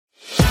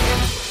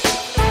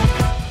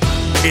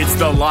It's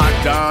the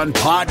Locked On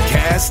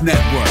Podcast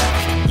Network,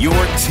 your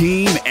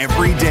team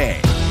every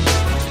day.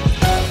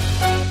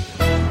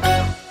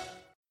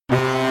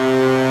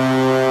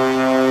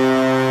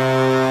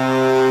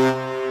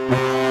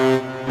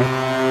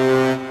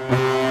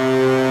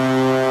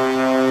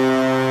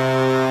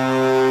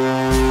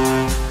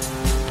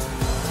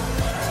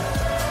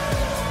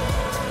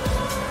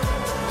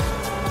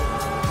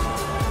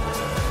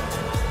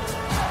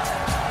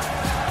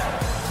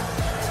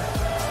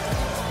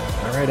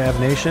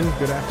 Nation,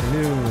 good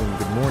afternoon,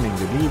 good morning,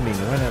 good evening,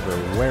 whenever,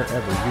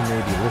 wherever you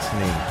may be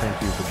listening. Thank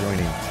you for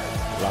joining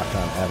Locked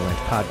On Avalanche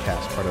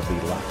podcast, part of the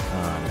Locked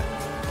On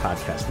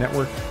Podcast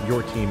Network,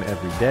 your team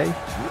every day.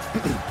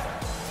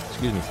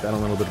 Excuse me, got a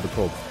little bit of a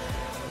cold.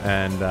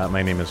 And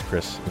my name is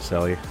Chris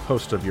Maselli,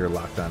 host of your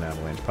Locked On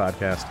Avalanche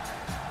podcast.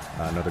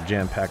 Another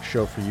jam-packed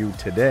show for you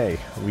today.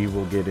 We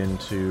will get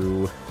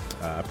into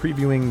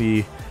previewing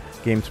the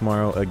game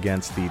tomorrow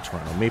against the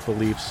Toronto Maple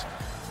Leafs.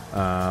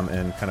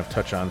 And kind of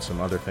touch on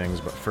some other things.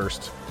 But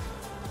first,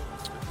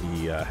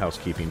 the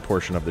housekeeping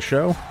portion of the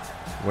show,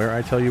 where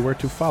I tell you where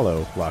to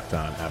follow Locked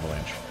On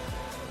Avalanche.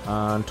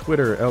 On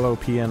Twitter,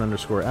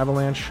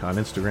 LOPN_Avalanche. On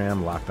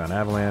Instagram, Locked On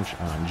Avalanche.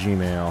 On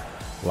Gmail,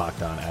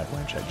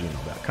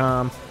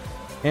 LockedOnAvalanche@gmail.com.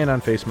 And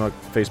on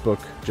Facebook,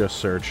 just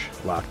search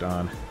Locked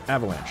On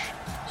Avalanche.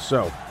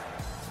 So,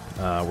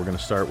 we're going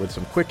to start with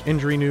some quick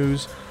injury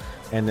news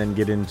and then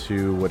get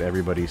into what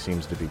everybody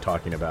seems to be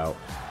talking about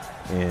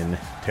in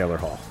Taylor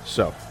Hall.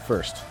 So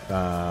first,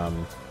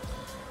 Ryan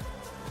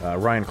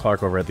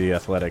Clark over at The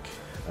Athletic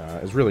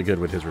is really good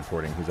with his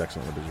reporting. He's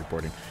excellent with his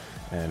reporting,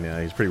 and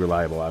he's pretty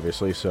reliable,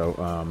 obviously.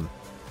 So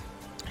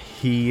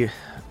he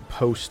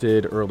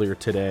posted earlier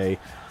today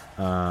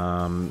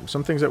some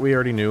things that we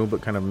already knew,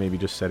 but kind of maybe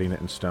just setting it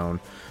in stone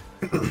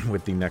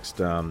with the next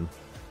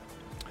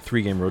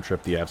 3-game road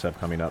trip the Avs have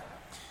coming up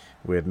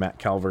with Matt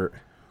Calvert.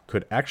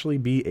 Could actually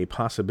be a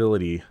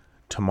possibility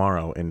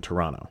tomorrow in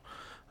Toronto.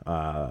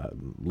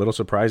 Little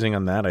surprising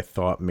on that. I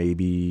thought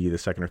maybe the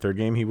second or third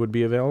game he would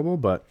be available,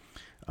 but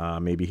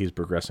maybe he's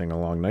progressing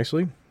along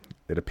nicely.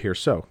 It appears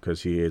so,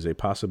 because he is a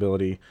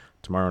possibility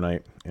tomorrow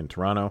night in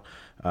Toronto.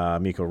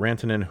 Mikko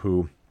Rantanen,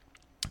 who,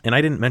 and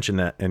I didn't mention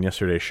that in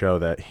yesterday's show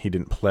that he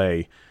didn't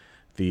play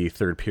the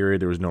third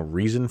period. There was no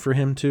reason for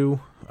him to,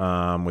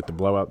 with the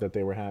blowout that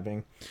they were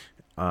having.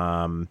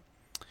 And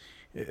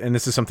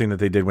this is something that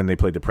they did when they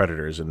played the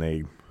Predators, and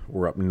they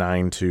were up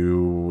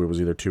 9-2. It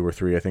was either 2 or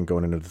 3. I think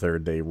going into the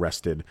third, they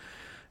rested.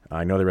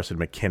 I know they rested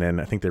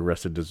McKinnon. I think they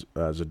rested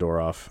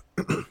Zadorov.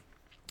 I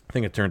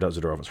think it turned out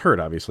Zadorov was hurt,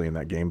 obviously, in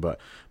that game, but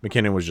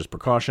McKinnon was just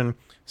precaution.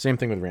 Same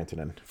thing with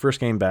Rantanen. First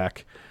game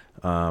back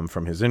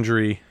from his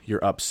injury.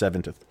 You're up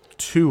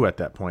 7-2 at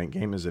that point.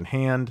 Game is in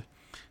hand.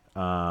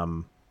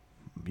 Why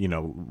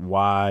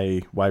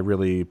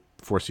really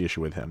force the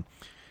issue with him?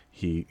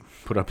 He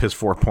put up his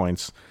 4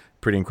 points.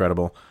 Pretty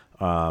incredible.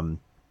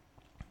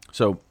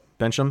 So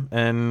bench him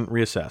and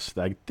reassess.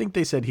 I think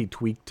they said he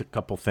tweaked a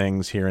couple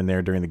things here and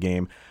there during the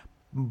game,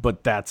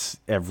 but that's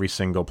every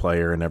single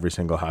player in every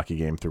single hockey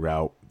game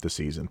throughout the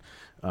season.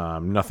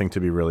 Nothing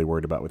to be really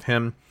worried about with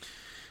him.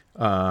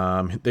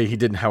 He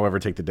didn't, however,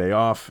 take the day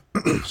off,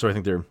 so I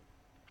think they're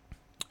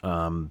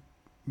kind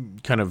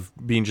of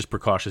being just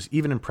precautious,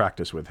 even in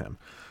practice with him,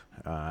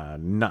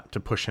 not to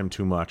push him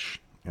too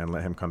much and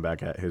let him come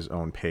back at his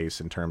own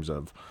pace in terms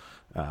of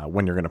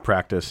when you're going to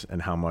practice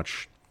and how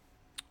much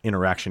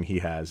interaction he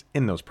has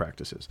in those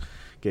practices.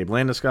 Gabe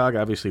Landeskog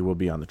obviously will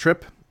be on the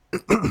trip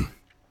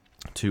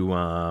to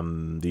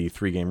the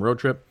 3-game road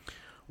trip.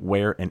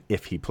 Where and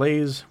if he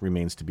plays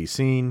remains to be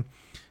seen.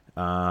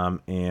 And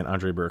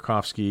Andrei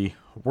Burakovsky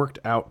worked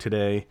out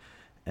today,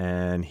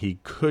 and he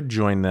could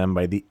join them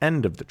by the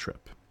end of the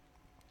trip.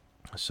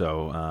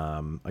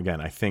 So,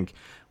 again, I think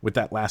with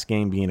that last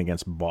game being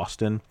against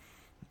Boston,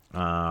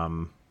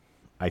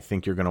 I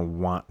think you're going to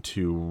want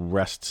to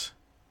rest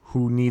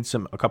who needs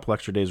a couple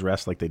extra days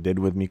rest like they did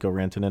with Mikko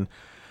Rantanen,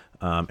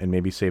 and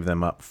maybe save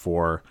them up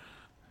for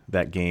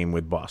that game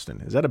with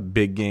Boston. Is that a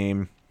big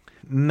game?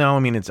 No,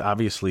 I mean, it's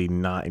obviously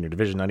not in your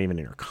division, not even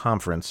in your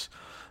conference.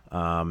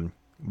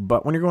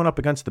 But when you're going up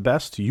against the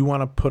best, you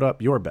want to put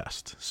up your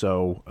best.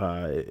 So,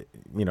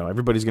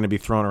 everybody's going to be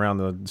throwing around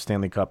the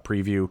Stanley Cup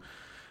preview,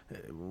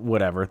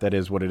 whatever. That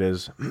is what it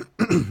is.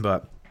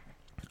 But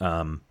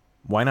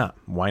why not?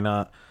 Why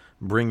not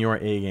bring your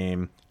A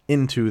game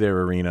into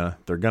their arena?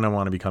 They're going to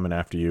want to be coming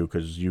after you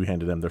because you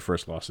handed them their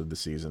first loss of the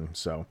season.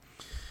 So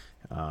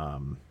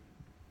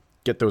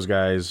get those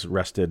guys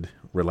rested,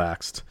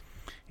 relaxed,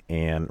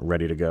 and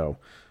ready to go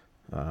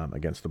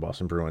against the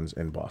Boston Bruins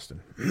in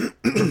Boston.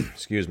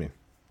 Excuse me.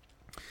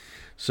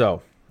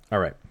 So, all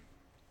right.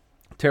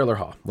 Taylor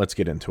Hall, let's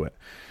get into it.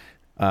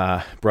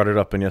 Brought it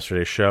up in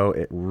yesterday's show.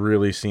 It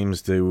really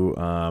seems to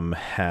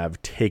have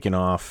taken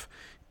off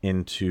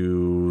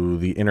into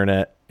the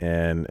internet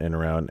and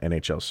around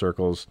NHL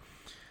circles.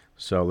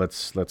 So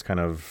let's kind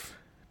of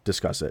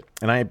discuss it.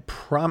 And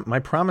my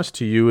promise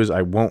to you is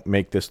I won't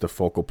make this the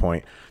focal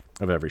point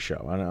of every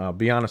show. And I'll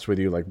be honest with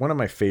you, like one of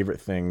my favorite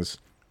things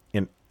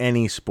in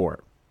any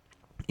sport,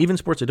 even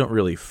sports I don't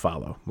really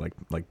follow.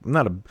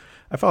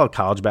 I follow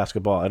college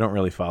basketball. I don't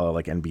really follow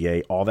like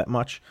NBA all that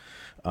much.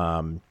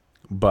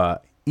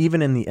 But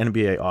even in the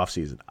NBA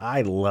offseason,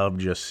 I love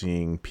just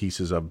seeing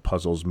pieces of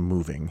puzzles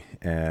moving.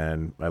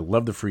 And I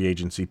love the free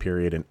agency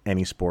period in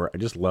any sport. I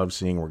just love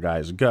seeing where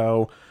guys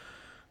go.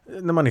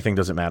 The money thing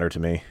doesn't matter to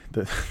me.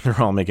 They're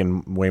all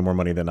making way more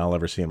money than I'll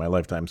ever see in my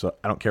lifetime, so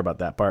I don't care about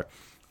that part.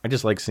 I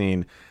just like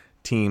seeing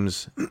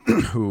teams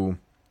who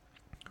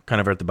kind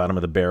of are at the bottom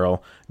of the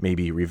barrel,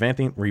 maybe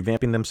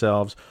revamping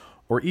themselves,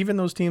 or even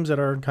those teams that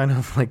are kind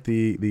of like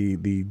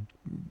the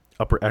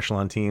upper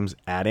echelon teams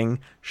adding.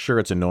 Sure,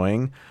 it's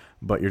annoying,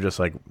 but you're just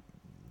like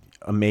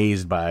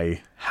amazed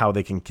by how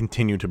they can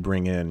continue to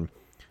bring in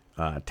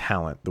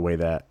talent the way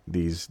that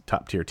these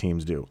top tier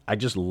teams do. I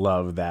just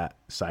love that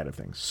side of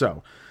things.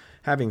 So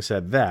having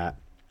said that,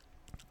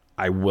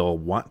 I will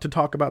want to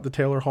talk about the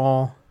Taylor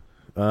Hall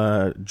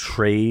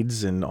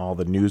trades and all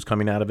the news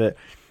coming out of it.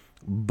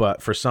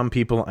 But for some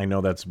people, I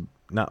know that's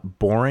not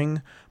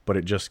boring, but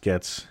it just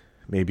gets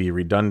maybe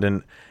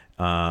redundant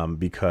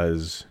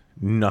because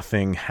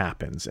nothing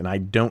happens. And I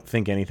don't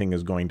think anything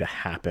is going to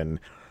happen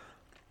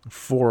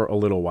for a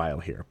little while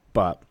here.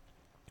 But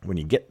when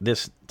you get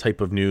this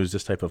type of news,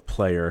 this type of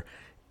player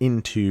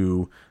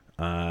into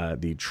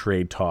the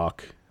trade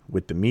talk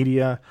with the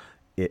media,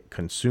 it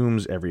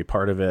consumes every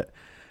part of it,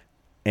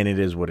 and it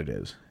is what it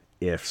is.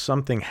 If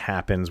something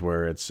happens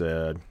where it's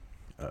a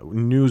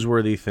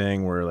newsworthy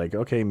thing where like,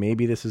 okay,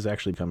 maybe this is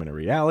actually becoming a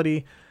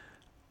reality,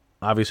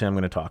 obviously I'm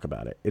going to talk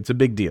about it. It's a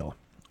big deal.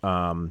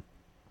 And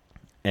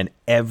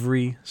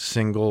every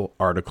single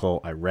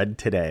article I read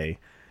today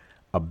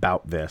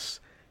about this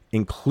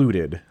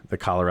included the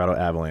Colorado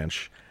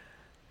Avalanche,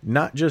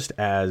 not just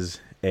as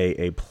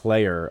a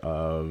player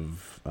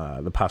of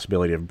the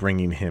possibility of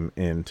bringing him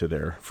into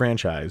their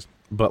franchise,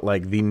 but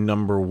like the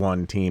number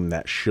one team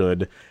that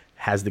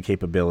has the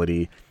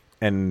capability,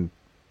 and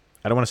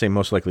I don't want to say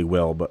most likely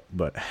will,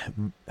 but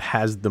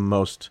has the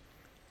most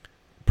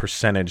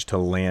percentage to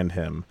land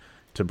him,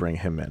 to bring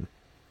him in.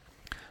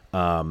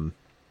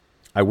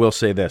 I will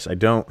say this.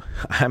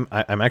 I'm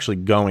actually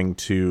going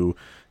to,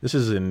 this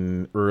is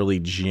in early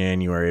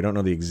January. I don't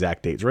know the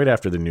exact dates, right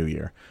after the new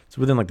year. It's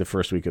within like the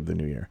first week of the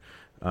new year.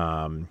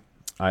 I'm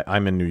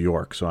in New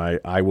York, so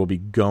I will be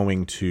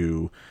going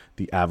to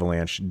the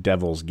Avalanche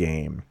Devils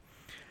game.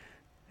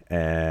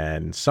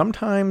 And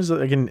sometimes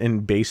like in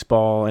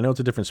baseball, I know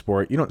it's a different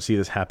sport. You don't see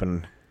this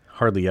happen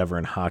hardly ever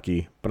in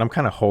hockey, but I'm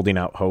kind of holding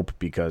out hope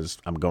because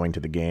I'm going to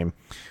the game.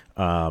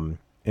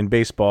 In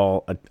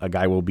baseball, a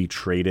guy will be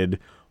traded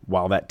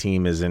while that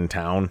team is in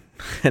town,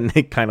 and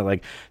they kind of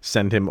like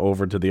send him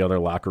over to the other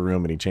locker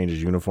room, and he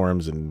changes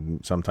uniforms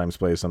and sometimes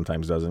plays,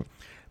 sometimes doesn't.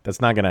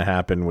 That's not going to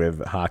happen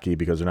with hockey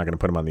because they're not going to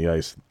put him on the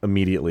ice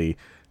immediately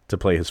to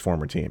play his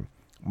former team.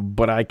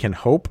 But I can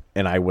hope,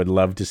 and I would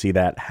love to see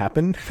that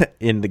happen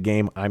in the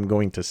game I'm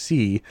going to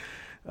see,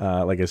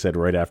 like I said,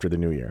 right after the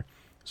new year.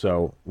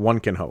 So one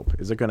can hope.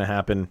 Is it going to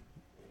happen?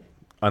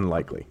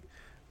 Unlikely.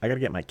 I got to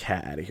get my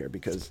cat out of here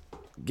because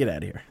get out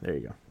of here. There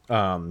you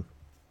go.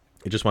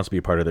 It just wants to be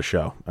a part of the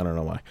show. I don't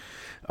know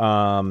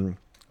why.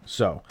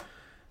 So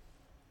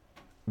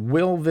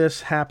will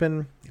this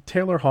happen?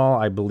 Taylor Hall,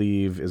 I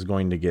believe, is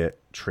going to get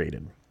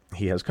traded.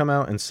 He has come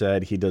out and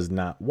said he does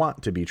not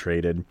want to be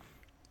traded.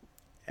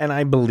 And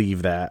I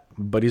believe that,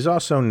 but he's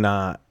also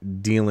not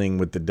dealing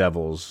with the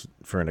Devils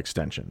for an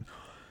extension.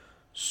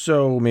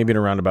 So maybe in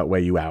a roundabout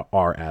way, you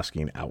are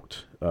asking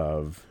out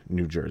of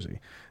New Jersey.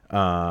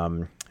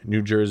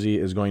 New Jersey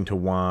is going to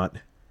want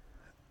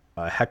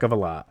a heck of a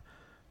lot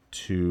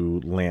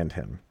to land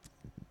him.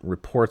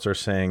 Reports are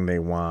saying they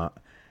want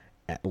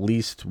at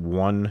least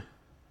one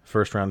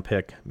first-round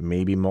pick,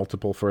 maybe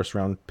multiple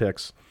first-round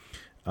picks.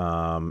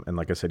 And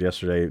like I said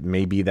yesterday,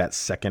 maybe that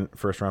second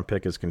first-round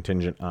pick is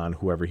contingent on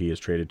whoever he is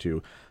traded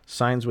to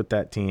signs with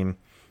that team.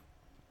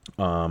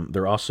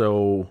 They're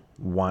also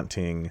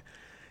wanting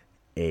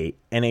a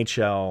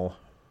NHL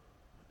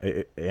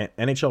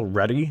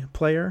ready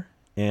player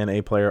and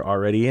a player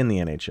already in the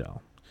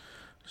NHL.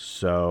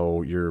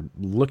 So you're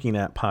looking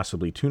at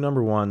possibly two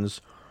number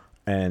ones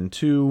and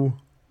two,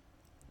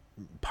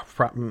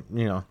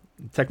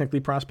 technically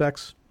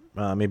prospects,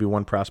 maybe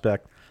one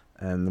prospect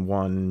and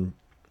one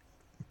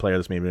player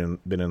that's maybe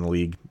been in the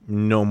league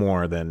no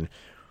more than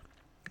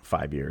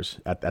 5 years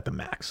at the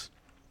max,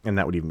 and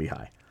that would even be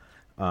high.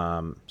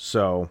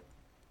 So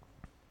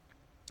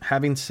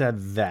having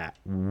said that,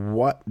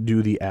 what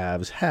do the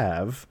Avs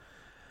have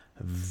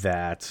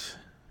that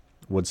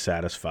would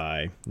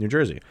satisfy New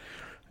Jersey?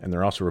 And there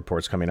are also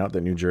reports coming out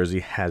that New Jersey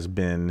has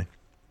been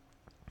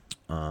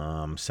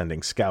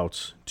sending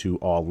scouts to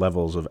all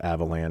levels of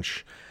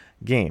Avalanche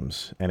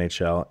games,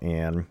 NHL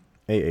and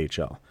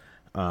AHL.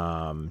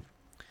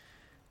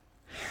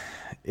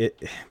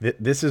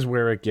 This is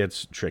where it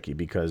gets tricky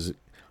because,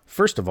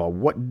 first of all,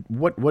 what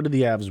do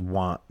the Avs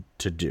want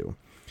to do?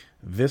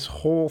 This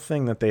whole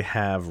thing that they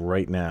have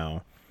right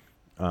now,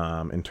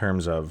 in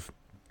terms of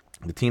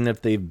the team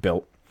that they've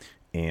built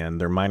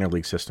and their minor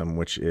league system,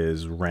 which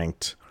is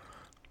ranked,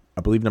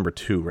 I believe, number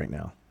 2 right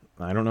now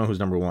I don't know who's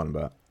number one,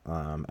 but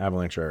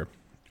Avalanche are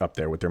up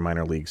there with their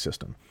minor league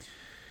system.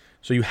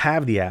 So you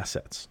have the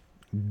assets.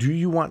 Do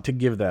you want to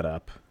give that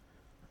up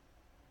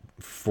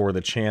for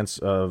the chance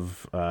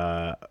of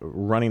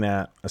running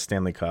at a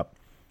Stanley Cup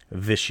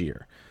this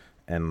year?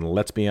 And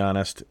let's be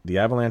honest, the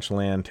Avalanche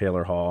land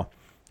Taylor Hall,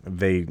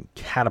 they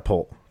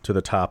catapult to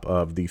the top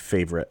of the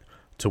favorite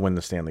to win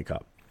the Stanley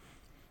Cup.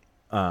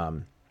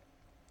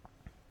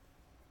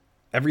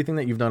 Everything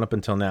that you've done up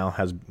until now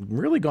has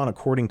really gone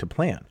according to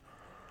plan.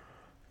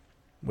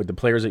 With the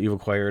players that you've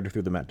acquired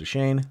through the Matt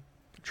Duchene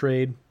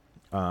trade,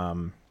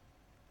 the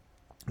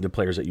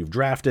players that you've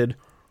drafted,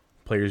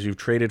 players you've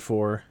traded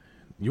for,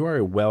 you are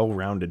a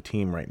well-rounded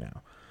team right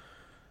now.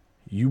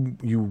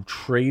 You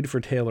trade for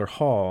Taylor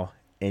Hall,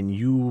 and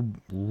you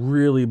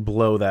really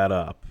blow that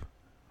up,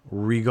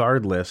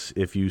 regardless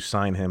if you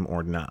sign him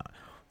or not.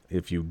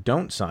 If you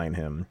don't sign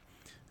him,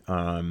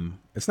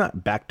 it's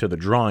not back to the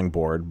drawing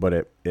board,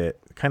 but it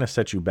kind of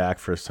sets you back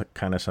for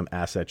kind of some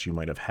assets you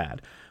might have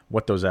had.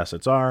 What those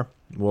assets are,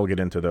 we'll get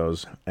into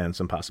those and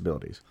some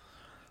possibilities.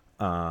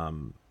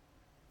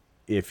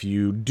 If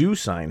you do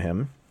sign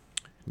him,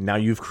 now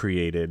you've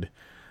created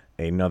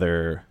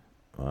another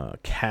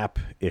cap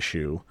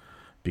issue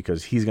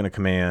because he's going to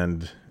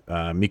command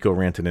Mikko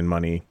Rantanen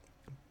money,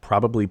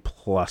 probably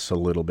plus a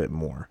little bit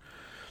more.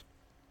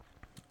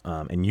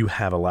 And you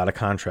have a lot of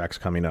contracts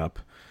coming up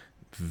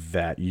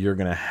that you're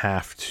going to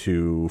have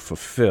to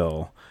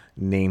fulfill,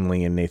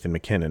 namely in Nathan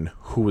MacKinnon,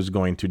 who is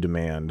going to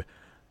demand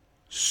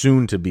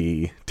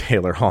soon-to-be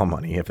Taylor Hall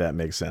money, if that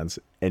makes sense.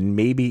 And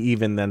maybe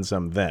even then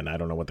some then. I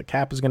don't know what the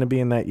cap is going to be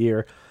in that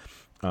year,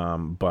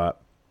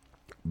 but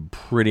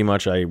pretty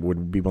much I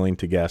would be willing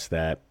to guess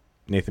that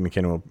Nathan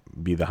MacKinnon will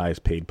be the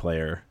highest paid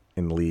player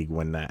in the league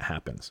when that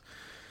happens.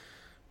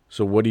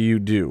 So what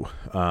do?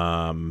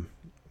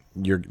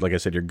 Like I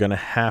said, you're going to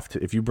have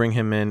to, if you bring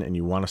him in and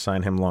you want to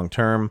sign him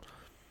long-term,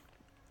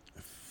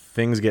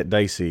 things get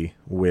dicey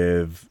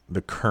with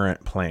the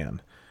current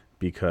plan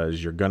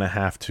because you're going to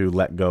have to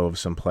let go of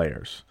some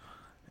players.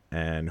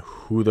 And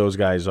who those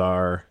guys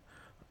are,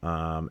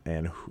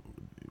 and who,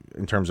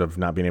 in terms of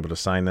not being able to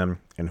sign them,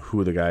 and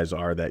who the guys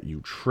are that you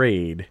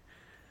trade,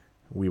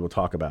 we will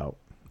talk about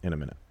in a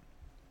minute.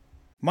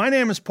 My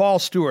name is Paul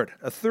Stewart,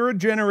 a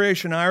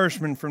third-generation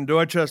Irishman from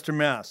Dorchester,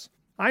 Mass.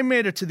 I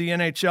made it to the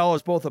NHL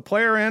as both a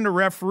player and a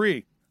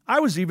referee. I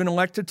was even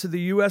elected to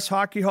the U.S.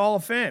 Hockey Hall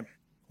of Fame.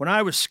 When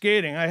I was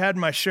skating, I had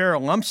my share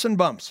of lumps and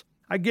bumps.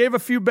 I gave a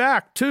few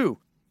back, too.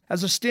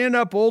 As a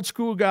stand-up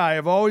old-school guy,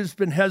 I've always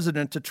been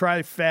hesitant to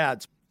try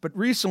fads, but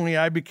recently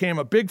I became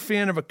a big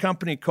fan of a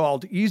company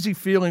called Easy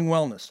Feeling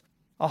Wellness.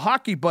 A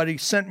hockey buddy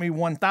sent me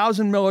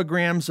 1,000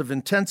 milligrams of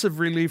intensive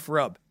relief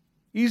rub.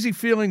 Easy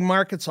Feeling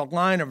markets a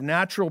line of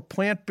natural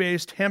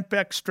plant-based hemp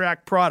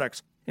extract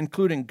products,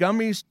 including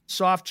gummies,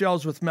 soft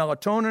gels with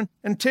melatonin,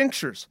 and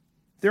tinctures.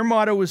 Their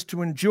motto is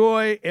to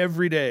enjoy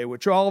every day,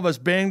 which all of us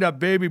banged-up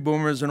baby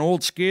boomers and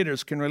old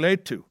skaters can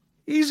relate to.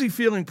 Easy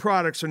Feeling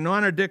products are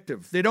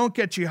non-addictive, they don't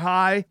get you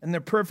high, and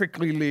they're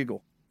perfectly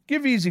legal.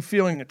 Give Easy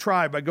Feeling a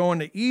try by going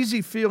to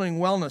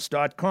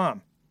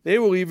easyfeelingwellness.com. They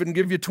will even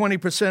give you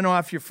 20%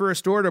 off your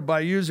first order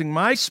by using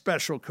my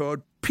special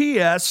code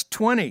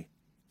PS20.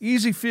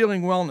 Easy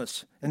Feeling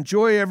Wellness.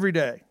 Enjoy every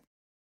day.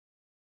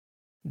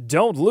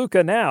 Don't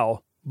Luka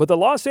now, but the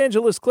Los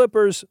Angeles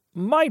Clippers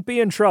might be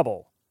in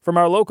trouble. From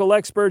our local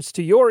experts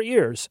to your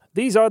ears,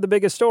 these are the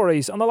biggest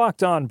stories on the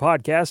Locked On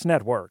Podcast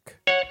Network.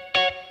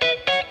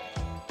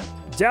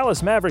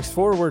 Dallas Mavericks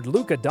forward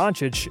Luka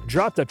Doncic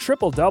dropped a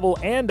triple-double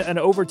and an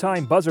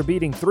overtime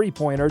buzzer-beating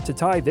three-pointer to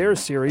tie their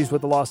series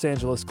with the Los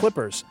Angeles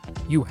Clippers.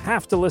 You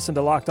have to listen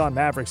to Locked On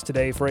Mavericks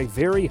today for a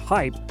very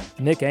hype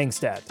Nick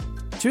Angstadt.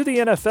 To the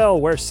NFL,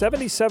 where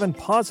 77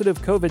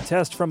 positive COVID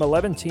tests from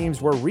 11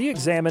 teams were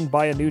re-examined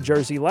by a New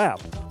Jersey lab.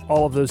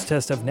 All of those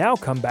tests have now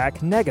come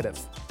back negative.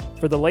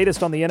 For the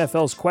latest on the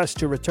NFL's quest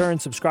to return,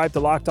 subscribe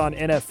to Locked On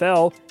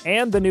NFL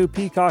and the new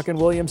Peacock and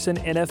Williamson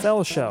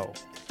NFL show.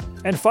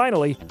 And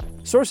finally,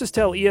 sources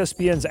tell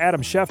ESPN's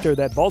Adam Schefter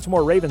that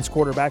Baltimore Ravens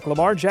quarterback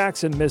Lamar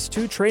Jackson missed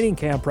 2 training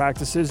camp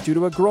practices due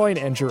to a groin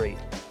injury.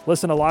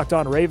 Listen to Locked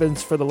On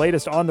Ravens for the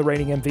latest on the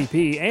reigning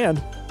MVP and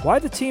why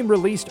the team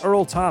released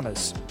Earl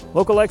Thomas.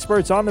 Local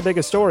experts on the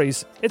biggest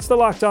stories. It's the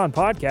Locked On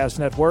Podcast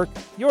Network,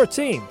 your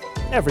team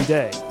every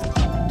day.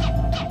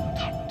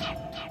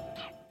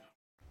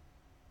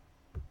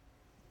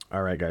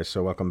 All right, guys,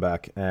 so welcome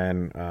back.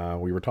 And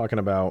we were talking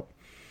about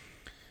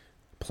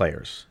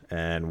players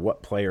and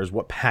what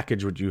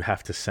package would you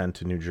have to send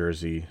to New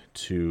Jersey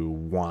to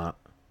want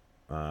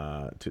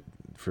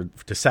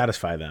to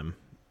satisfy them,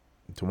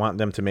 to want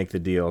them to make the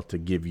deal to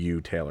give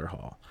you Taylor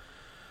Hall.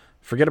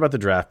 Forget about the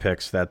draft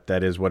picks. That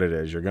is what it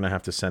is. You're going to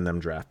have to send them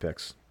draft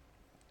picks.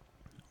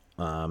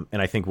 And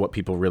I think what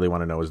people really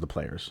want to know is the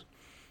players.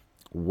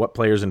 What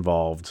players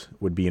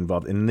would be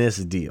involved in this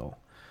deal?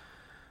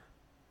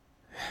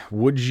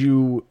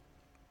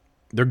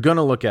 They're going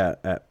to look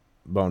at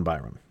Bowen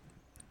Byram.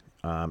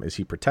 Is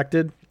he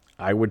protected?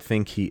 I would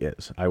think he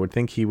is. I would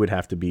think he would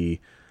have to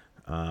be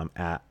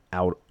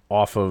out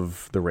off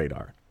of the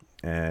radar.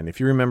 And if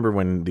you remember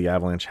when the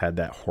Avalanche had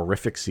that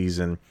horrific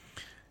season,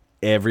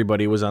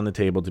 everybody was on the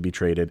table to be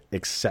traded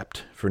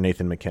except for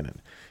Nathan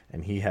MacKinnon.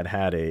 And he had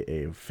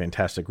a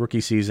fantastic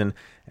rookie season,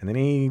 and then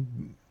he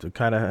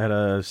kind of had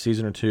a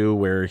season or two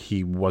where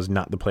he was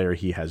not the player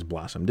he has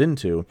blossomed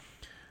into.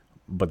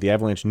 But the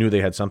Avalanche knew they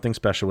had something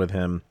special with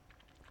him,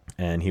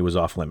 and he was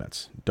off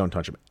limits. Don't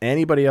touch him.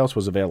 Anybody else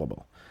was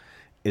available.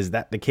 Is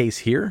that the case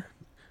here?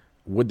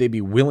 Would they be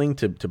willing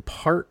to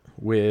part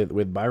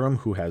with Byram,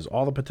 who has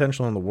all the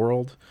potential in the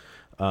world?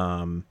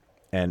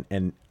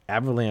 And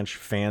Avalanche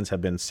fans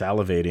have been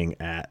salivating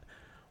at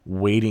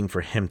waiting for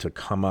him to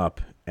come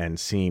up and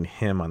seeing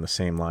him on the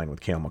same line with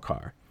Cale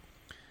Makar.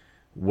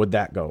 Would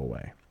that go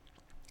away?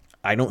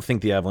 I don't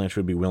think the Avalanche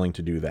would be willing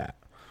to do that.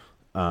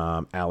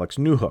 Alex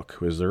Newhook,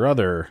 who is their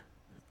other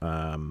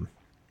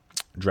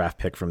draft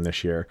pick from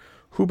this year,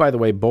 who, by the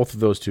way, both of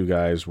those two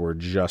guys were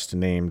just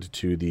named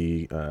to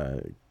the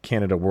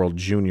Canada World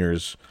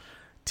Juniors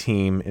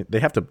team.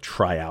 They have to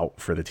try out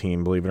for the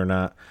team, believe it or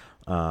not.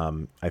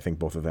 I think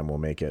both of them will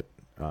make it.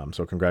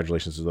 So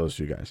congratulations to those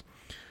two guys.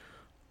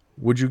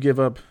 Would you give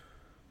up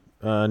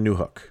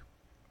Newhook?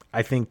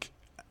 I think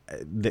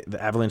the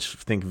Avalanche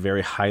think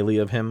very highly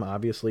of him.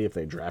 Obviously, if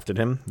they drafted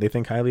him, they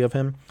think highly of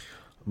him.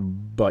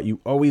 But you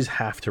always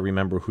have to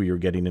remember who you're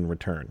getting in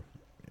return,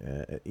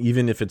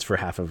 even if it's for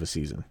half of a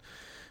season.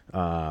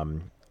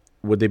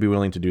 Would they be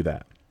willing to do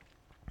that?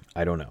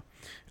 I don't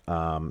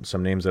know.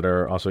 Some names that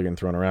are also getting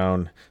thrown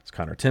around is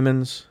Connor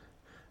Timmins,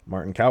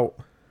 Martin Kaut.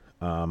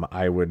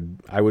 I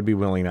would be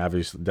willing,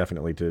 obviously,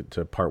 definitely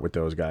to part with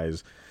those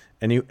guys.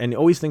 And you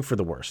always think for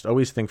the worst.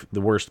 Always think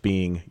the worst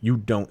being you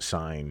don't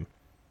sign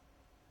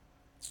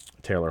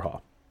Taylor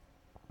Hall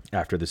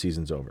after the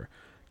season's over.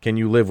 Can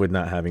you live with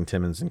not having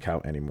Timmins and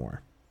Kaut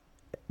anymore?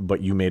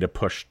 But you made a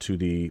push to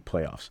the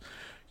playoffs.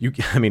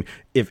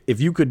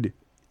 If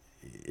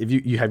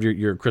you have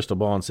your crystal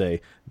ball and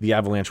say the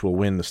Avalanche will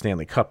win the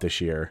Stanley Cup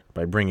this year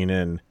by bringing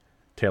in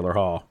Taylor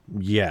Hall,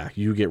 yeah,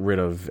 you get rid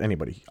of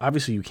anybody.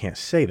 Obviously, you can't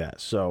say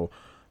that, so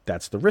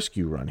that's the risk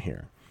you run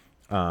here.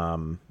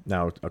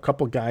 Now, a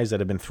couple guys that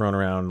have been thrown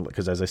around,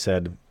 because as I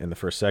said in the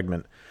first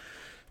segment,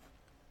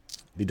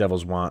 the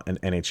Devils want an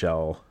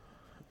NHL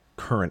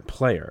current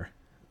player.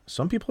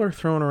 Some people are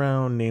throwing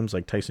around names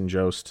like Tyson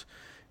Jost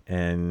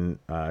and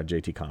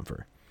JT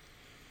Compher.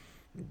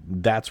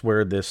 That's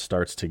where this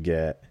starts to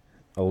get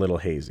a little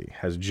hazy.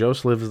 Has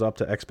Jost lived up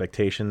to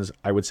expectations?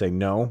 I would say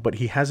no, but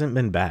he hasn't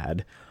been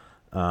bad.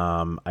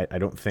 I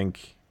don't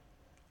think,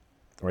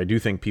 or I do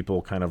think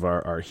people kind of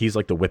are he's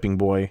like the whipping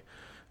boy.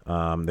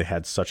 They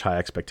had such high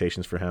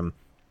expectations for him.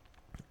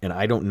 And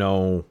I don't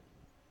know,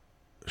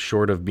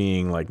 short of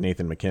being like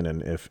Nathan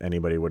MacKinnon, if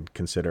anybody would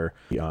consider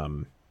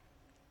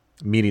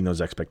meeting those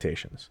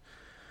expectations.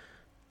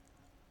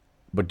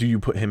 But do you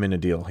put him in a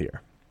deal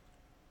here?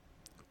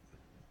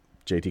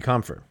 JT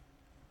Compher,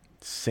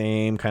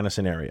 same kind of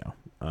scenario.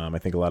 I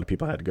think a lot of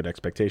people had good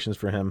expectations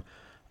for him.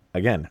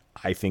 Again,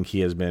 I think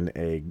he's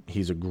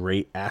a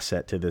great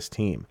asset to this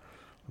team.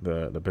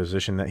 The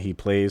position that he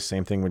plays,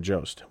 same thing with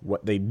Jost.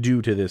 What they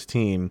do to this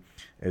team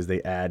is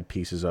they add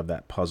pieces of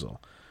that puzzle.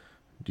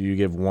 Do you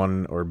give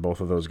one or both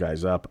of those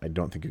guys up? I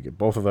don't think you give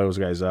both of those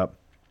guys up.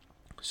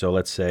 So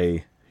let's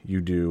say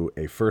you do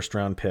a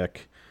first-round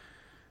pick.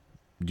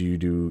 Do you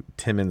do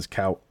Timmins,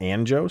 Kaut,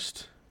 and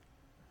Jost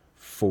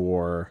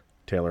for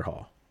Taylor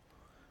Hall?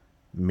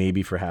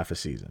 Maybe for half a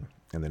season.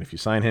 And then if you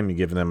sign him, you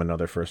give them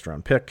another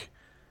first-round pick.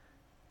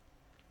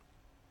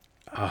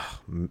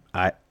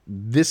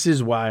 This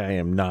is why I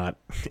am not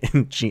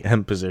in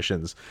GM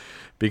positions,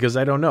 because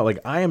I don't know. Like,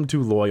 I am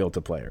too loyal to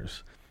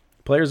players.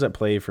 Players that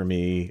play for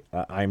me,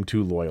 I'm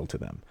too loyal to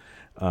them.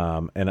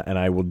 And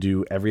I will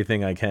do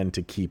everything I can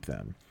to keep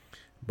them.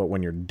 But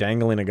when you're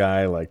dangling a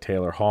guy like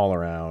Taylor Hall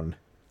around,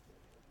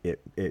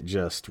 it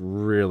just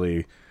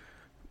really,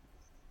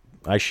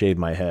 I shave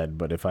my head,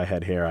 but if I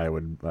had hair, I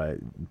would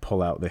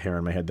pull out the hair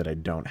in my head that I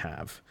don't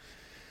have.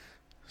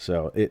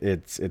 So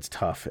it's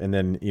tough. And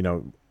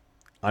then,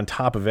 on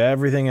top of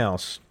everything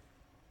else,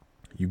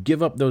 you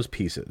give up those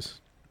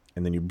pieces,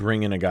 and then you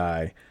bring in a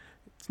guy.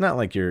 It's not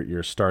like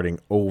you're starting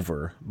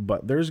over,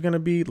 but there's going to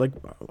be, like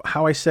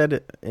how I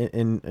said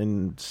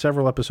in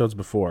several episodes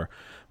before,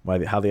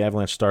 how the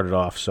Avalanche started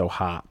off so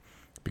hot,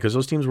 because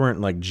those teams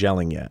weren't like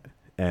gelling yet,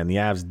 and the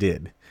Avs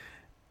did.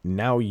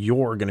 Now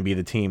you're going to be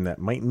the team that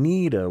might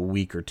need a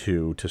week or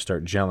two to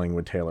start gelling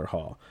with Taylor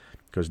Hall,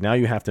 because now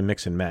you have to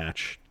mix and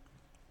match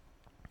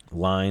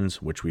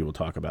lines, which we will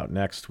talk about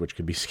next, which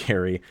could be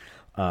scary,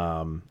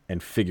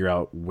 and figure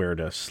out where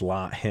to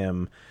slot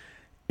him.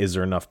 Is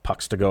there enough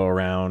pucks to go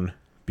around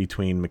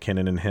between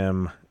MacKinnon and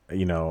him?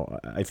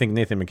 I think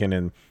Nathan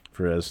MacKinnon,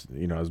 for as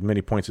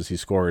many points as he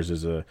scores,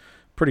 is a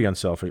pretty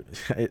unselfish.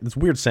 It's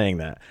weird saying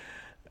that.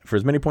 For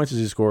as many points as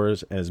he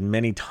scores, as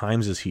many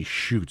times as he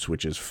shoots,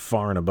 which is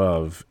far and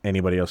above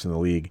anybody else in the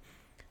league,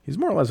 he's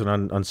more or less an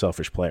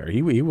unselfish player.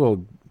 He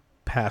will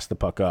pass the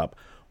puck up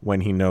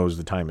when he knows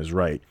the time is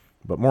right.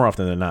 But more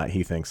often than not,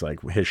 he thinks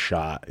like his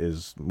shot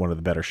is one of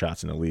the better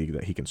shots in the league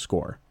that he can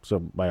score. So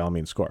by all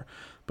means, score.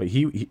 But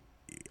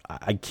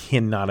I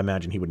cannot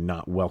imagine he would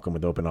not welcome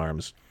with open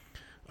arms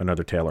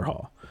another Taylor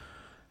Hall.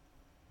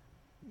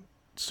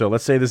 So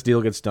let's say this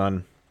deal gets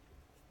done.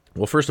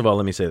 Well, first of all,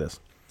 let me say this.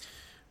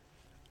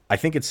 I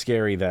think it's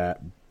scary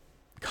that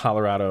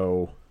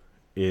Colorado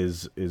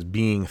is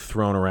being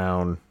thrown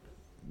around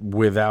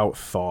without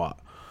thought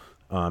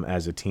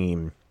as a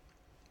team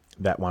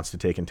that wants to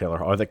take in Taylor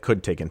Hall, or that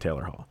could take in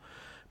Taylor Hall.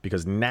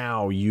 Because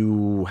now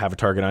you have a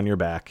target on your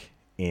back,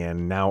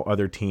 and now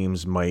other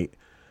teams might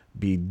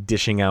be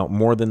dishing out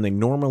more than they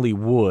normally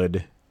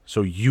would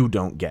so you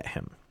don't get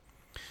him.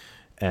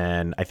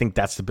 And I think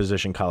that's the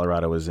position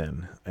Colorado is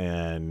in.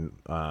 And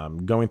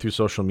going through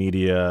social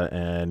media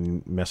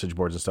and message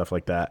boards and stuff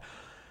like that,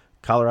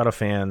 Colorado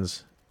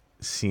fans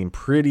seem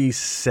pretty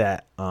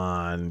set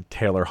on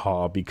Taylor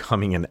Hall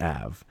becoming an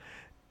Av.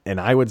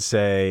 And I would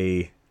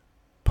say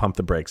pump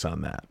the brakes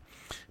on that,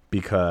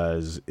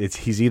 because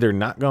he's either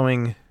not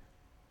going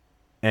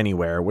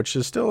anywhere, which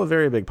is still a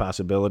very big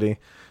possibility.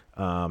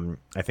 I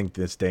think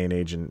this day and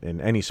age in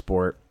any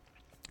sport,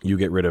 you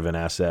get rid of an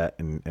asset,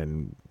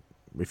 and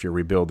if you're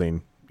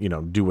rebuilding,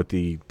 do what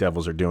the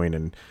Devils are doing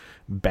and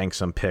bank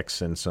some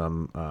picks and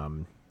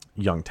some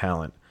young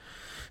talent.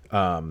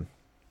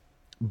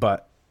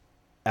 But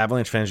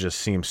Avalanche fans just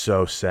seem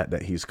so set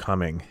that he's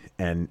coming,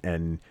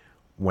 and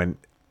when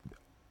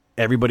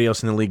everybody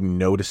else in the league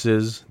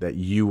notices that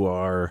you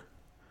are,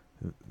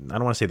 I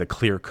don't want to say the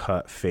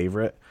clear-cut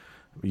favorite,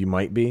 you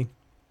might be,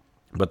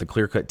 but the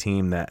clear-cut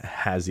team that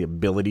has the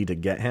ability to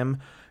get him,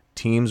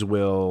 teams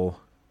will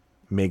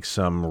make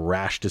some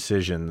rash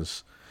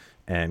decisions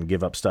and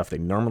give up stuff they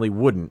normally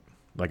wouldn't,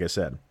 like I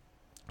said,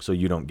 so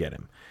you don't get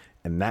him.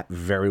 And that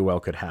very well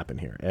could happen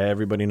here.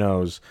 Everybody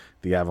knows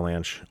the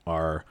Avalanche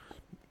are,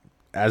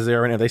 as they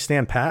are right now, they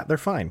stand pat, they're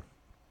fine.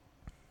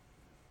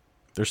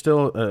 They're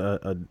still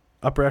a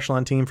upper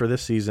echelon team for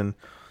this season.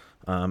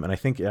 And I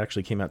think it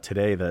actually came out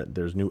today that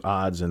there's new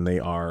odds, and they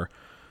are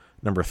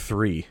number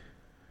 3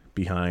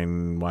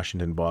 behind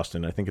Washington,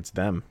 Boston. I think it's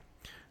them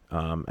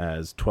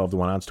as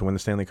 12-1 odds to win the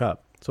Stanley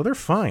Cup. So they're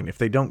fine if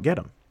they don't get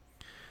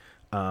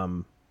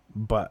them.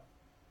 But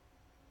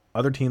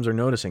other teams are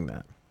noticing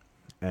that.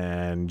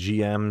 And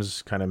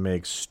GMs kind of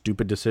make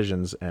stupid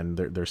decisions, and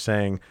they're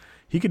saying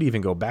he could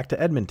even go back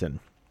to Edmonton.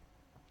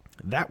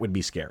 That would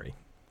be scary.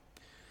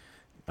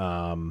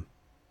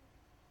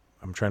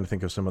 I'm trying to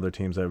think of some other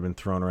teams that have been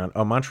thrown around.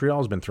 Oh,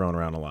 Montreal's been thrown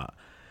around a lot.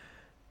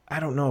 I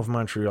don't know if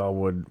Montreal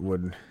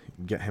would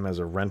get him as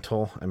a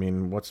rental. I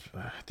mean,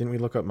 didn't we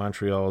look up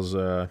Montreal's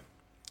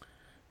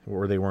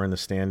where they were in the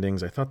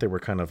standings? I thought they were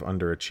kind of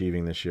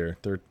underachieving this year.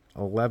 They're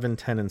 11,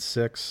 10, and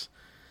 6.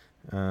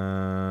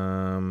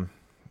 Where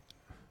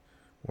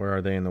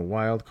are they in the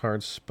wild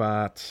card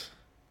spot?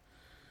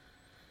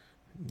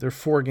 They're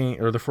 4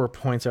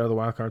 points out of the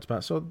wild card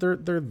spot, so they're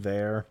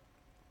there.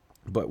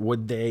 But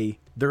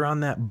they're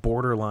on that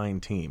borderline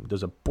team.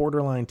 Does a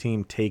borderline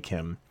team take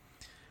him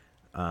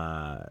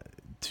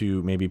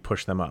to maybe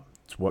push them up?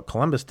 It's what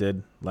Columbus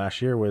did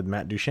last year with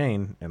Matt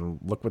Duchene, and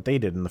look what they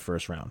did in the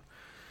first round.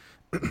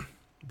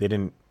 They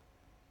didn't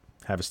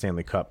have a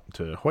Stanley Cup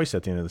to hoist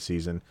at the end of the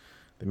season.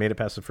 They made it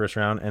past the first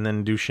round, and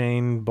then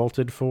Duchene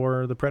bolted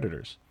for the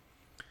Predators.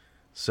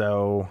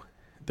 So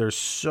there's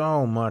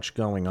so much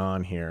going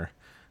on here.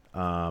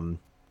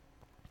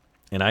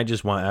 And I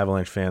just want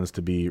Avalanche fans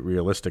to be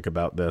realistic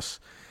about this,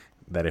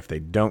 that if they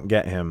don't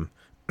get him,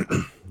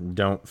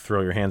 don't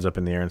throw your hands up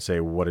in the air and say,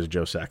 what is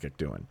Joe Sakic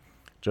doing?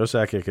 Joe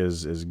Sakic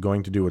is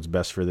going to do what's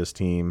best for this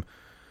team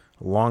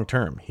long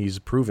term. He's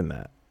proven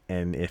that.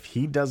 And if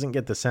he doesn't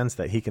get the sense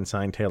that he can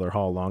sign Taylor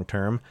Hall long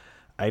term,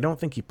 I don't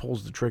think he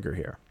pulls the trigger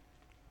here.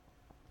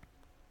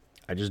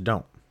 I just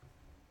don't.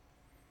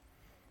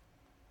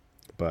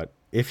 But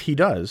if he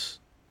does,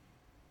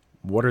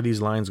 what are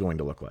these lines going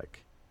to look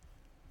like?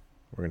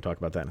 We're going to talk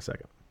about that in a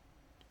second.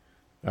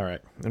 All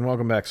right, and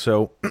welcome back.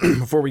 So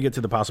before we get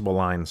to the possible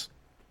lines,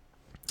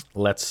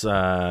 let's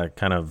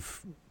kind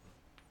of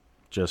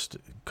just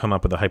come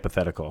up with a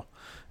hypothetical.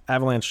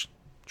 Avalanche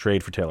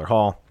trade for Taylor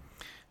Hall,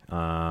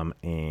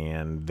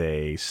 and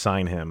they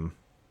sign him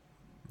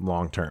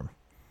long term.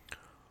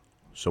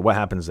 So what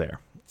happens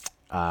there?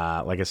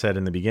 Like I said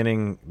in the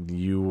beginning,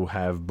 you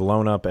have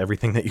blown up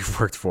everything that you've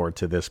worked for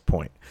to this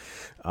point.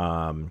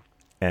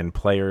 And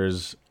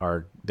players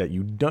that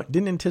you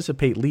didn't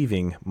anticipate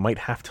leaving might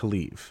have to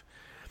leave.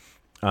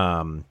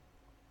 One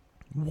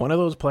of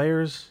those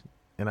players,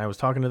 and I was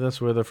talking to this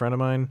with a friend of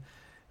mine,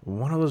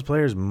 one of those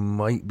players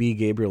might be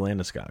Gabriel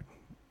Landeskog.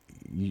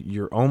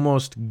 You're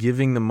almost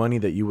giving the money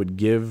that you would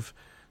give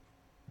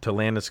to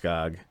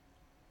Landeskog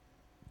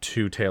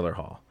to Taylor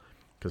Hall,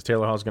 because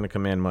Taylor Hall is going to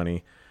command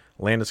money.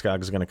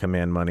 Landeskog is going to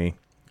command money,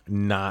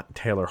 not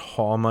Taylor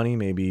Hall money,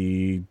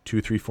 maybe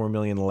 $2, $3, $4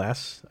 million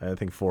less. I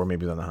think 4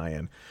 maybe is on the high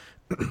end.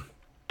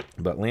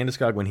 But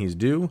Landeskog, when he's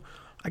due,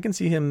 I can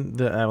see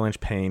the Avalanche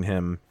paying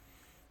him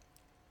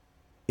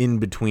in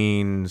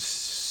between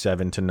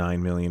 $7 to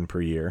 $9 million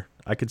per year.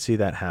 I could see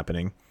that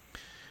happening.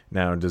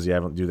 Now, do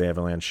the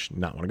Avalanche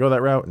not want to go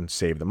that route and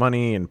save the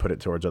money and put it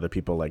towards other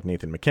people like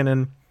Nathan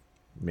MacKinnon?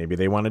 Maybe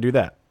they want to do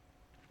that.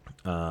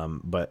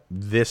 But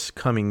this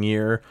coming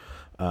year,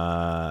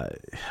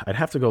 I'd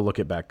have to go look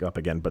it back up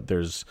again, but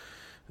there's,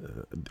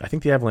 I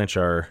think the Avalanche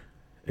are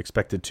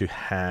expected to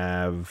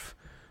have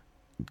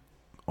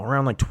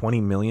around like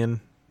 $20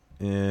 million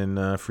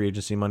in free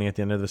agency money at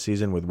the end of the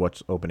season with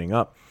what's opening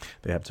up.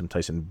 They have some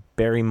Tyson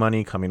Barrie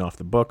money coming off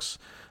the books.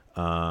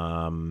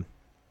 Who'd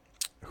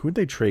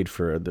they trade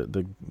for?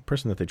 The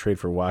person that they trade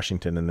for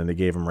Washington, and then they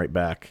gave him right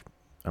back.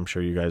 I'm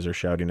sure you guys are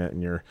shouting it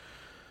in your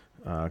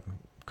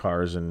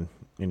cars and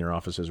in your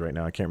offices right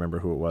now. I can't remember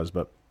who it was,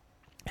 but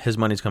his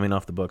money's coming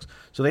off the books.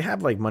 So they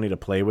have like money to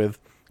play with,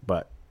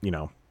 but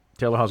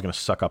Taylor Hall's going to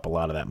suck up a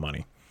lot of that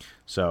money.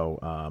 So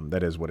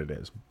that is what it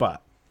is.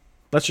 But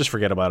let's just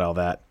forget about all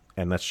that,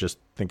 and let's just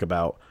think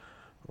about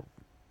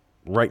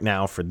right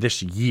now for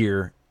this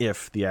year,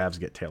 if the Avs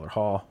get Taylor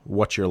Hall,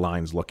 what's your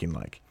lines looking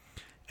like?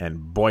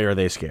 And boy, are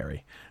they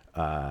scary.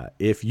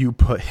 If you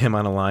put him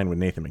on a line with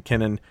Nathan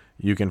MacKinnon,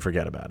 you can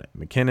forget about it.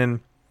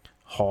 MacKinnon,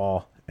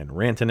 Hall, and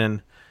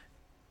Rantanen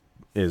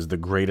is the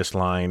greatest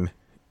line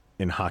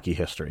in hockey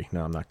history.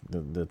 No, I'm not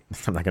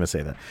going to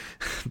say that,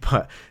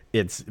 but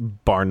it's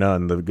bar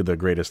none the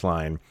greatest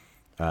line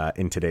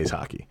in today's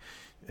hockey.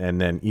 And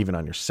then even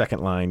on your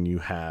second line, you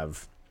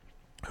have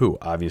who?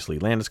 Obviously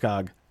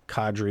Landeskog,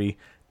 Kadri,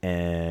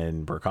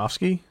 and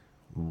Burakovsky.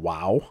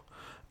 Wow.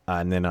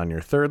 And then on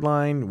your third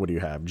line, what do you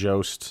have?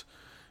 Jost,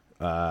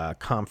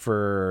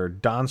 Comfer,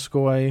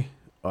 Donskoy.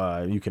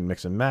 You can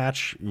mix and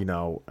match.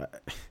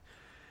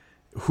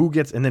 Who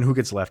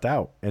gets left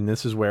out? And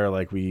this is where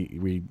like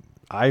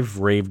I've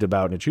raved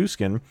about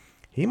Nichushkin.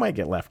 He might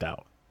get left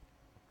out.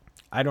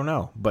 I don't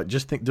know, but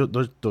just think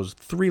those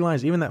three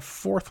lines, even that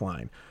fourth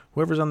line.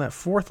 Whoever's on that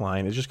fourth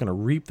line is just going to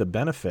reap the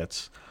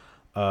benefits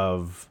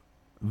of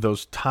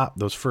those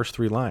first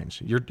three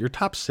lines. Your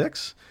top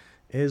six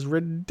is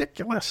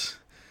ridiculous.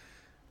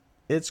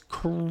 It's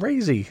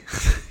crazy.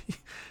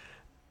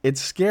 It's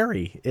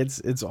scary.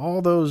 It's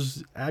all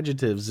those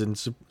adjectives and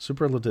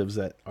superlatives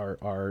that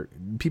are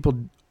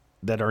people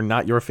that are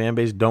not your fan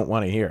base don't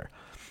want to hear.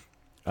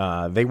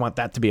 They want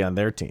that to be on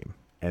their team,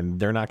 and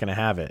they're not going to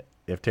have it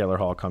if Taylor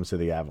Hall comes to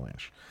the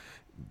Avalanche.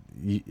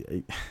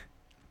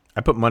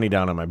 I put money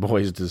down on my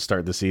boys to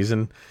start the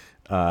season.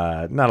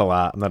 Not a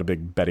lot. I'm not a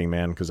big betting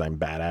man because I'm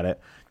bad at it,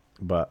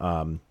 but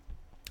I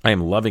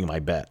am loving my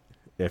bet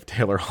if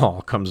Taylor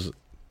Hall comes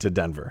to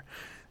Denver.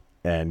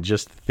 And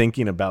just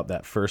thinking about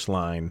that first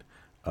line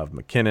of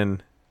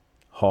MacKinnon,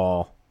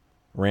 Hall,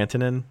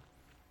 Rantanen,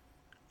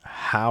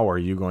 how are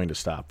you going to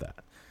stop that?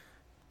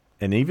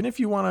 And even if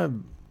you want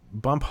to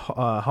bump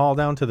Hall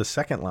down to the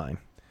second line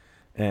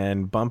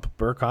and bump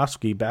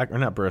Burakovsky back, or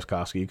not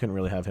Burakovsky, you couldn't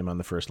really have him on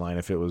the first line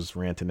if it was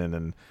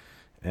Rantanen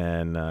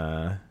and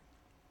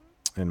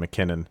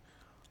MacKinnon.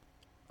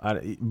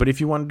 But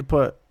if you wanted to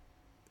put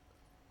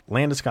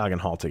Landeskog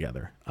and Hall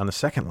together on the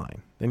second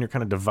line, then you're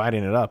kind of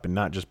dividing it up and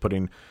not just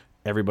putting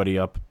everybody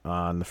up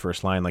on the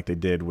first line like they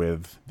did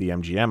with the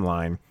MGM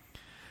line.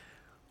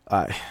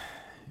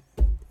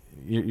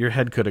 Your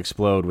head could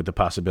explode with the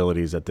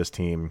possibilities that this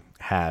team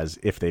has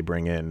if they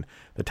bring in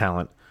the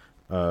talent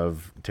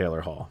of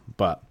Taylor Hall.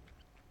 But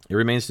it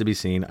remains to be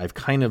seen. I've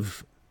kind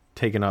of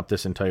taken up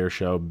this entire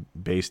show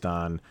based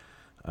on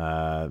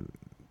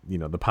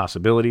the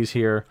possibilities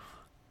here.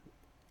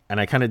 And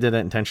I kind of did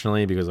that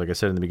intentionally because, like I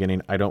said in the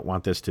beginning, I don't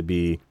want this to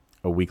be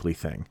a weekly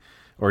thing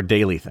or a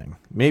daily thing.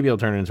 Maybe I'll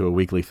turn it into a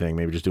weekly thing,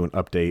 maybe just do an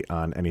update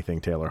on anything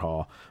Taylor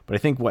Hall. But I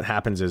think what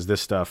happens is this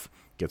stuff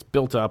gets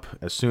built up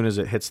as soon as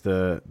it hits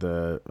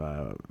the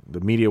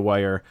media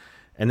wire,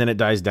 and then it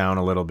dies down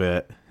a little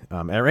bit.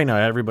 And right now,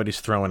 everybody's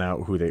throwing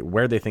out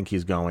where they think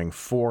he's going,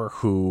 for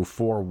who,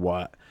 for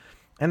what,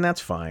 and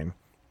that's fine.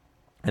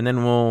 And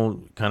then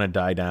we'll kind of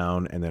die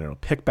down, and then it'll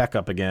pick back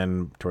up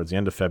again towards the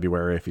end of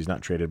February if he's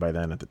not traded by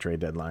then at the trade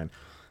deadline.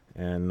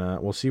 And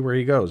we'll see where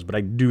he goes. But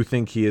I do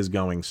think he is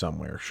going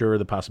somewhere. Sure,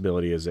 the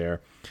possibility is there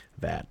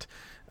that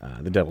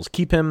the Devils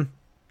keep him.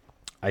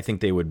 I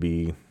think they would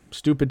be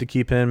stupid to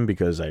keep him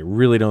because I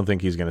really don't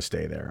think he's going to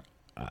stay there,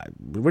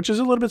 which is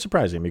a little bit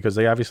surprising because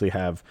they obviously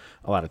have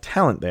a lot of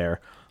talent there.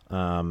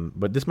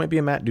 But this might be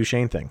a Matt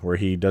Duchene thing where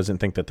he doesn't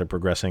think that they're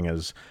progressing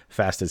as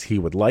fast as he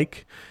would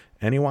like,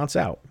 and he wants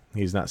out.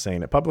 He's not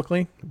saying it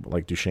publicly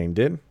like Duchene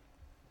did,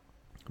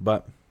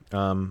 but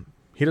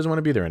he doesn't want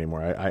to be there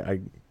anymore.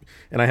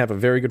 I have a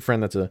very good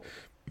friend that's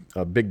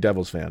a big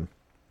Devils fan,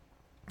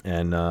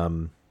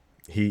 and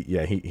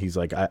he's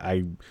like,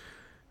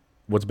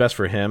 what's best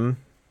for him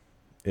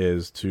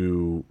is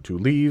to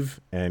leave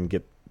and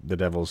get the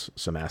Devils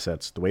some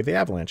assets the way the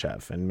Avalanche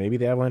have, and maybe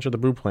the Avalanche are the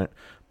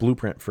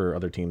blueprint for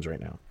other teams right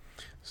now.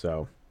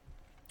 So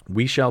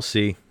we shall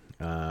see.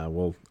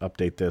 We'll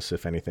update this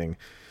if anything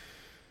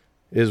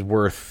is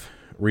worth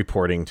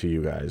reporting to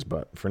you guys.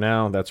 But for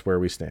now, that's where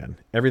we stand.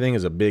 Everything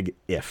is a big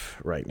if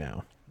right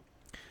now.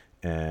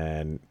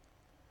 And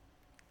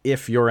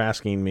if you're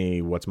asking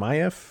me what's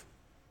my if,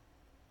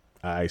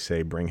 I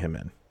say bring him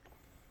in.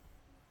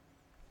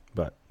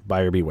 But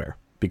buyer beware.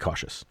 Be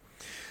cautious.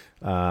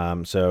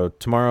 So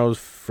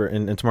tomorrow's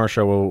in tomorrow's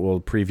show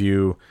we'll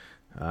preview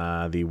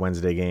the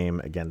Wednesday game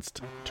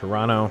against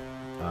Toronto.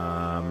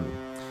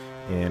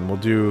 And we'll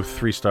do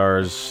 3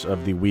 stars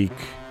of the week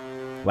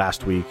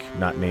last week,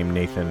 not named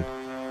Nathan,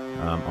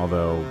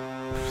 although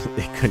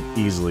it could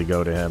easily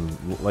go to him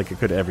like it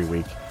could every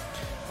week,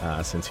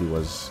 since he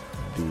was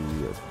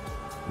the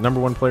number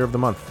 1 player of the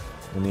month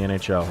in the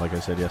NHL, like I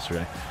said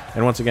yesterday.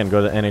 And once again,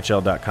 go to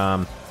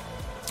NHL.com.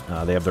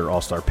 They have their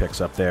all-star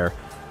picks up there.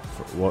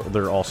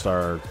 Their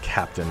all-star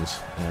captains,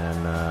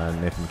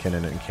 and Nathan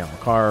MacKinnon and Cale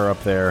Makar are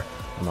up there,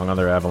 among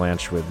other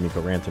Avalanche, with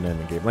Mikko Rantanen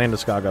and Gabe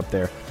Landeskog up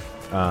there.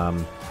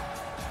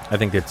 I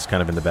think it's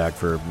kind of in the bag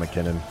for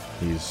MacKinnon.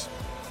 He's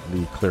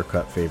the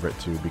clear-cut favorite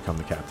to become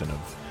the captain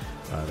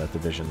of that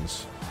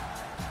division's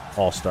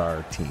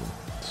all-star team.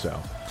 So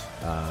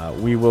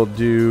we will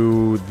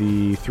do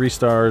the 3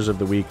 stars of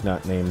the week,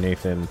 not named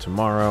Nathan,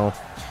 tomorrow.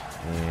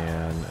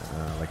 And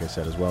like I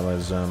said, as well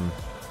as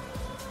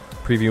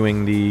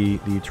previewing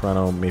the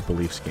Toronto Maple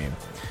Leafs game.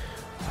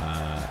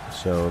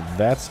 So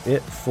that's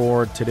it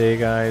for today,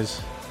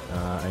 guys.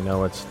 I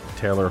know it's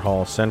Taylor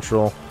Hall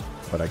Central,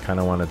 but I kind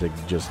of wanted to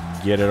just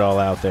get it all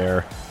out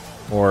there.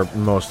 Or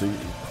mostly,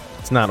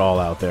 it's not all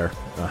out there.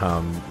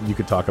 You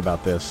could talk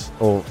about this,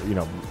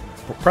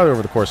 probably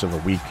over the course of a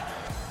week.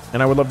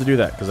 And I would love to do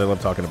that because I love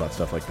talking about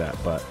stuff like that.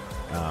 But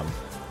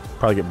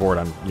probably get bored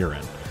on your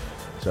end.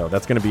 So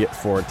that's going to be it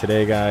for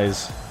today,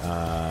 guys.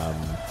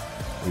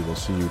 We will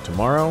see you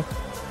tomorrow.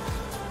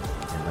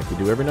 And like we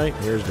do every night,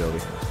 here's Joey.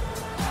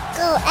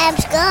 Go,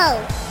 Abs,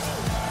 go!